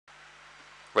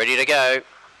Ready to go.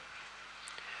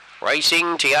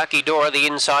 Racing, Tiaki Dora, the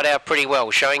inside out pretty well.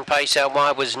 Showing pace out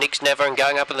wide was Nix Never, and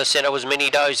going up in the centre was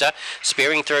Mini Dozer.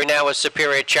 Spearing through now was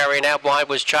Superior Chariot, out wide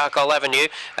was Charcoal Avenue.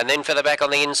 And then for the back on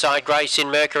the inside, Grace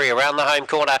in Mercury. Around the home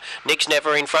corner, Nix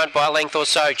Never in front by a length or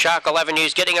so. Charcoal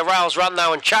Avenue's getting a rails run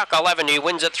though, and Charcoal Avenue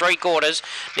wins at 3/4.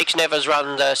 Nix Never's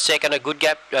run second, a good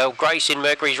gap. Grace in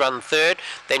Mercury's run third.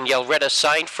 Then Yelretta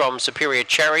Saint from Superior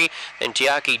Cherry. Then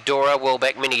Tiaki Dora,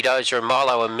 Wellback Mini Dozer, and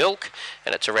Milo and Milk.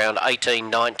 And it's around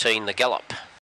 18-19 the gallop.